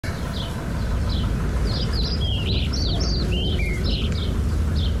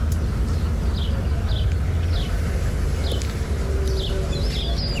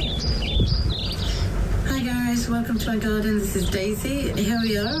garden. This is Daisy. Here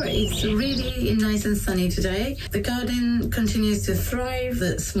we are. It's really nice and sunny today. The garden continues to thrive.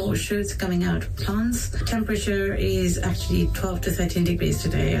 The small shoots coming out of plants. Temperature is actually 12 to 13 degrees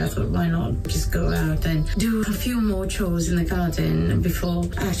today. I thought, why not just go out and do a few more chores in the garden before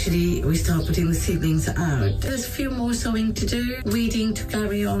actually we start putting the seedlings out. There's a few more sowing to do, weeding to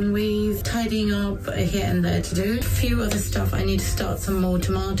carry on with, tidying up here and there to do. A few other stuff. I need to start some more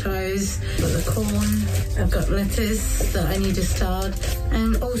tomatoes. Got the corn. I've got lettuce that I need to start,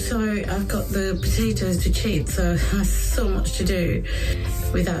 and also I've got the potatoes to chip, so there's so much to do.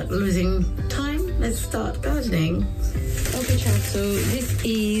 Without losing time, let's start gardening. Okay, chaps, so this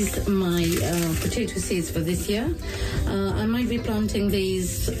is my potato seeds for this year. I might be planting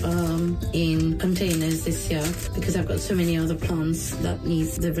these in containers this year because I've got so many other plants that need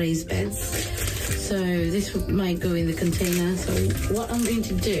the raised beds. So this might go in the container. So what I'm going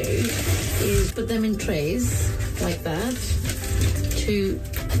to do is put them in trays like that to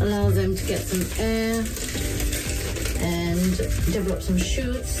allow them to get some air and develop some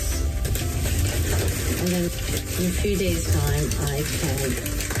shoots. And then in a few days' time, I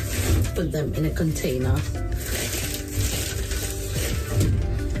can put them in a container.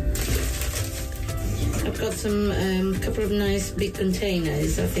 I've got some couple of nice big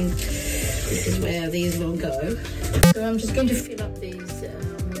containers. I think this is where these will go. So I'm just going to fill up these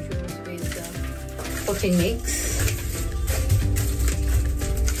modules with potting mix.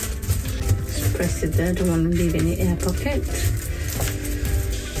 Just press it there, don't want to leave any air pocket.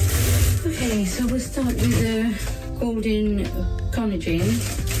 Okay, so we'll start with the golden carnation,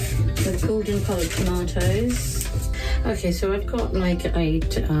 the golden coloured tomatoes. Okay, so I've got like 8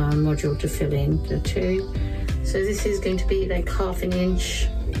 modules to fill in, the 2. So this is going to be like ½ an inch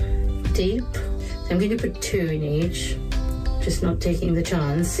deep. So I'm going to put 2 in each, just not taking the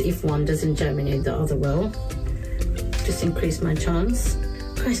chance if one doesn't germinate, the other will. Just increase my chance.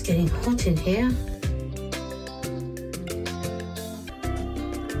 Oh, it's getting hot in here.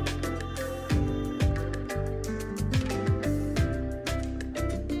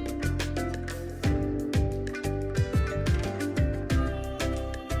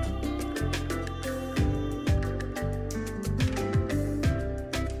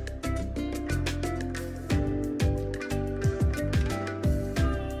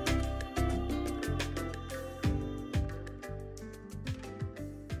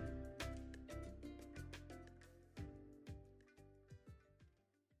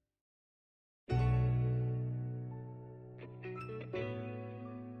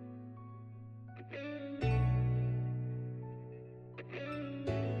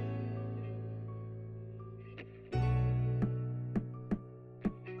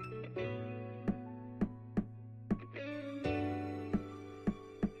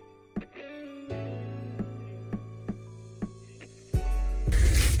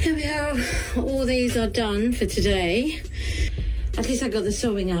 Here we are, all these are done for today. At least I got the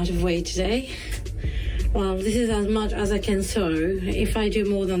sowing out of the way today. Well, this is as much as I can sow. If I do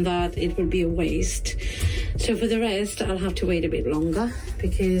more than that, it will be a waste. So for the rest, I'll have to wait a bit longer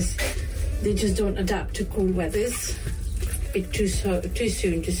because they just don't adapt to cool weathers. A bit too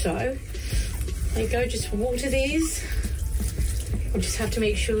soon to sow. There you go, just water these. We'll just have to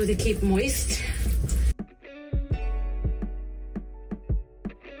make sure they keep moist.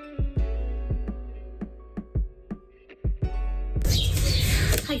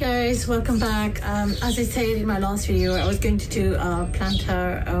 Hi guys, welcome back. As I said in my last video, I was going to do a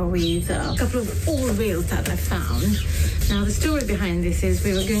planter with a couple of old wheels that I found. Now the story behind this is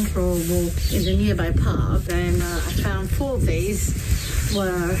we were going for a walk in the nearby park and I found 4 of these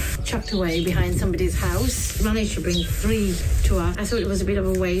were chucked away behind somebody's house. Managed to bring 3 to us. I thought it was a bit of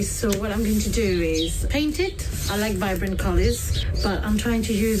a waste, so what I'm going to do is paint it. I like vibrant colors, but I'm trying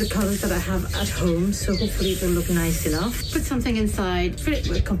to use the colors that I have at home, so hopefully it will look nice enough. Put something inside, fill it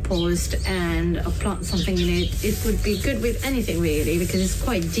with compost, and plant something in it. It would be good with anything really, because it's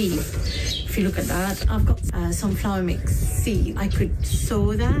quite deep. If you look at that, I've got some flower mix seed. I could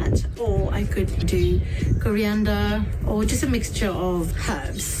sow that, or I could do coriander, or just a mixture of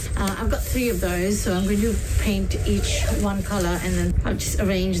herbs. I've got 3 of those, so I'm going to paint each one color, and then I'll just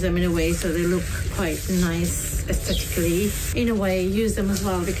arrange them in a way so they look quite nice aesthetically. In a way, use them as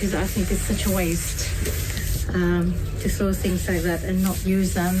well, because I think it's such a waste to throw things like that and not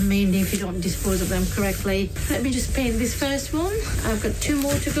use them, mainly if you don't dispose of them correctly. Let me just paint this first one. I've got 2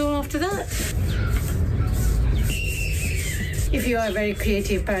 more to go after that. If you are a very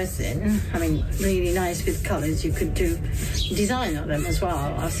creative person, I mean, really nice with colors, you could do design on them as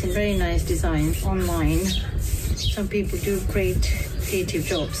well. I've seen very nice designs online. Some people do great creative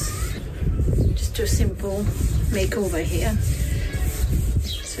jobs. Just too simple. makeover here.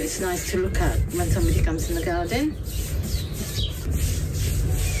 So it's nice to look at when somebody comes in the garden.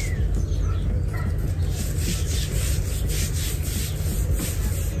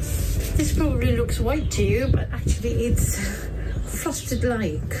 This probably looks white to you, but actually it's frosted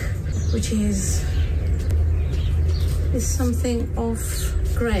like, which is something of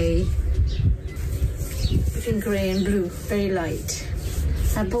grey, between grey and blue, very light.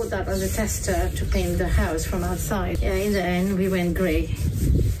 I bought that as a tester to paint the house from outside. Yeah, in the end we went grey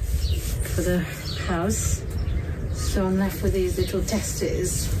for the house. So I'm left with these little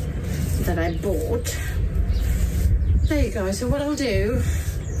testers that I bought. There you go. So what I'll do,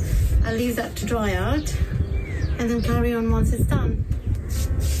 I'll leave that to dry out and then carry on once it's done.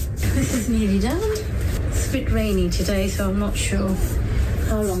 This is nearly done. It's a bit rainy today, so I'm not sure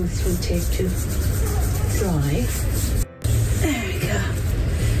how long this will take to dry. There we go.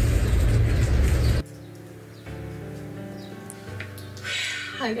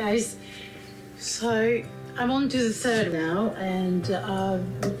 Hi guys. So I'm on to the third now, and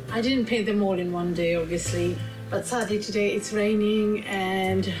I didn't paint them all in one day, obviously. But sadly today it's raining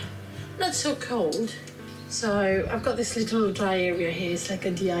and not so cold. So I've got this little dry area here. It's like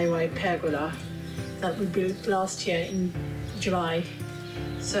a DIY pergola that we built last year in July.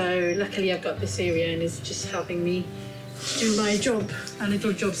 So luckily I've got this area and it's just helping me do my job, my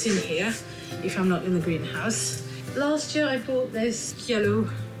little jobs in here if I'm not in the greenhouse. Last year I bought this yellow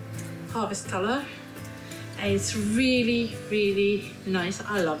harvest colour and it's really, really nice.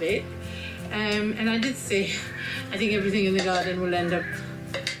 I love it. And I did say, I think everything in the garden will end up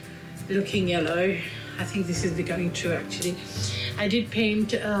looking yellow. I think this is becoming true actually. I did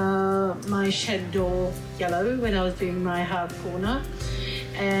paint my shed door yellow when I was doing my herb corner,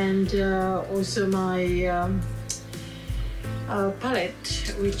 and also my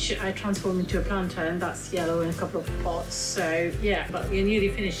palette, which I transformed into a planter, and that's yellow in a couple of pots. So yeah, but we're nearly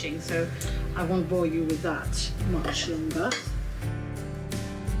finishing, so I won't bore you with that much longer.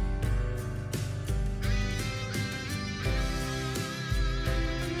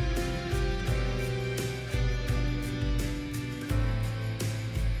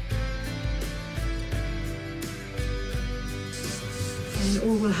 And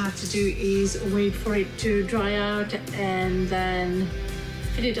all we'll have to do is wait for it to dry out and then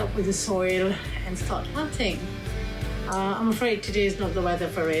fill it up with the soil and start planting. I'm afraid today is not the weather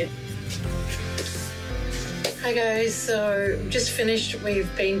for it. Hi guys, so just finished with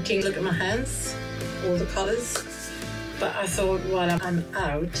painting. Look at my hands, all the colors. But I thought while I'm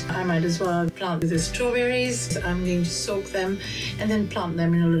out, I might as well plant the strawberries. I'm going to soak them and then plant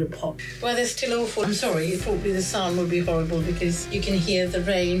them in a little pot. Well, they're still awful. I'm sorry, probably the sound will be horrible because you can hear the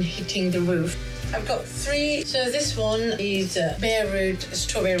rain hitting the roof. I've got three. So this one is bare root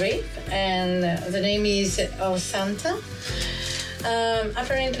strawberry and the name is Oh Santa.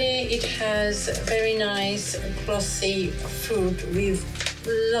 Apparently it has very nice glossy fruit with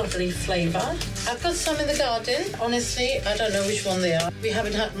lovely flavor. I've got some in the garden. Honestly, I don't know which one they are. We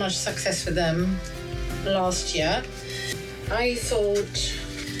haven't had much success with them last year. I thought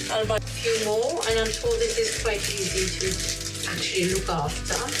I'll buy a few more, and I'm told this is quite easy to actually look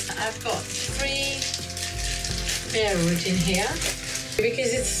after. I've got 3 bare root in here.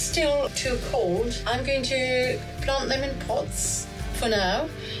 Because it's still too cold, I'm going to plant them in pots for now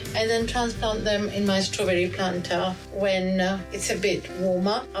and then transplant them in my strawberry planter when it's a bit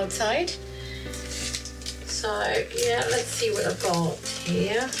warmer outside. So yeah, let's see what I've got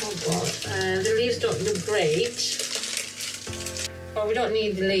here. Oh god, the leaves don't look great. Well, we don't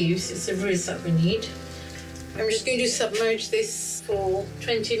need the leaves, it's the roots that we need. I'm just going to submerge this for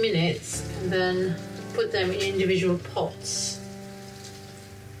 20 minutes and then put them in individual pots.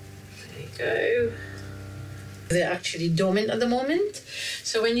 There you go. They're actually dormant at the moment,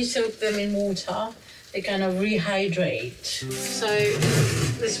 so when you soak them in water, they kind of rehydrate. So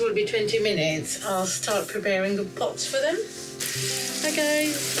this will be 20 minutes. I'll start preparing the pots for them. Hi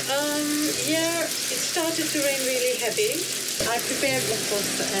guys, yeah, it started to rain really heavy. I prepared the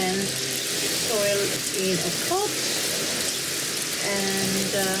pots and soil in a pot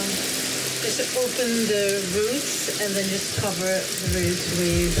and just open the roots and then just cover the roots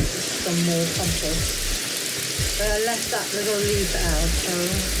with some more compost. But I left that little leaf out, so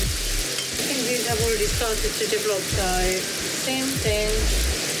I think these have already started to develop, so same thing.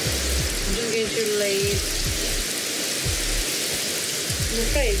 I'm just going to leave. I'm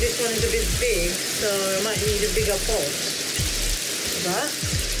afraid this one is a bit big, so I might need a bigger pot for that.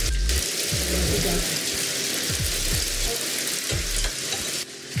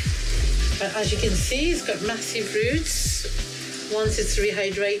 But as you can see, it's got massive roots once it's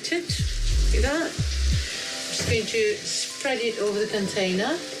rehydrated. See that? going to spread it over the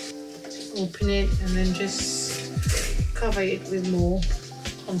container, open it, and then just cover it with more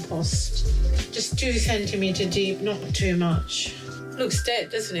compost. Just 2 centimeter deep, not too much. Looks dead,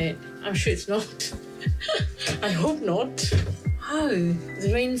 doesn't it? I'm sure it's not. I hope not. Oh,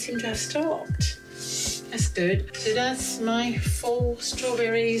 the rain seemed to have stopped. That's good. So that's my fall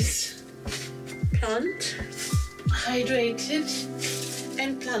strawberries plant, hydrated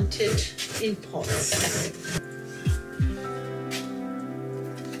and planted in pots.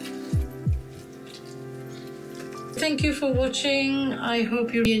 Thank you for watching. I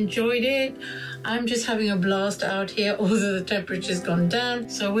hope you enjoyed it. I'm just having a blast out here, although the temperature's gone down.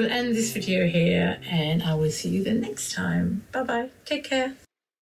 So we'll end this video here and I will see you the next time. Bye bye. Take care.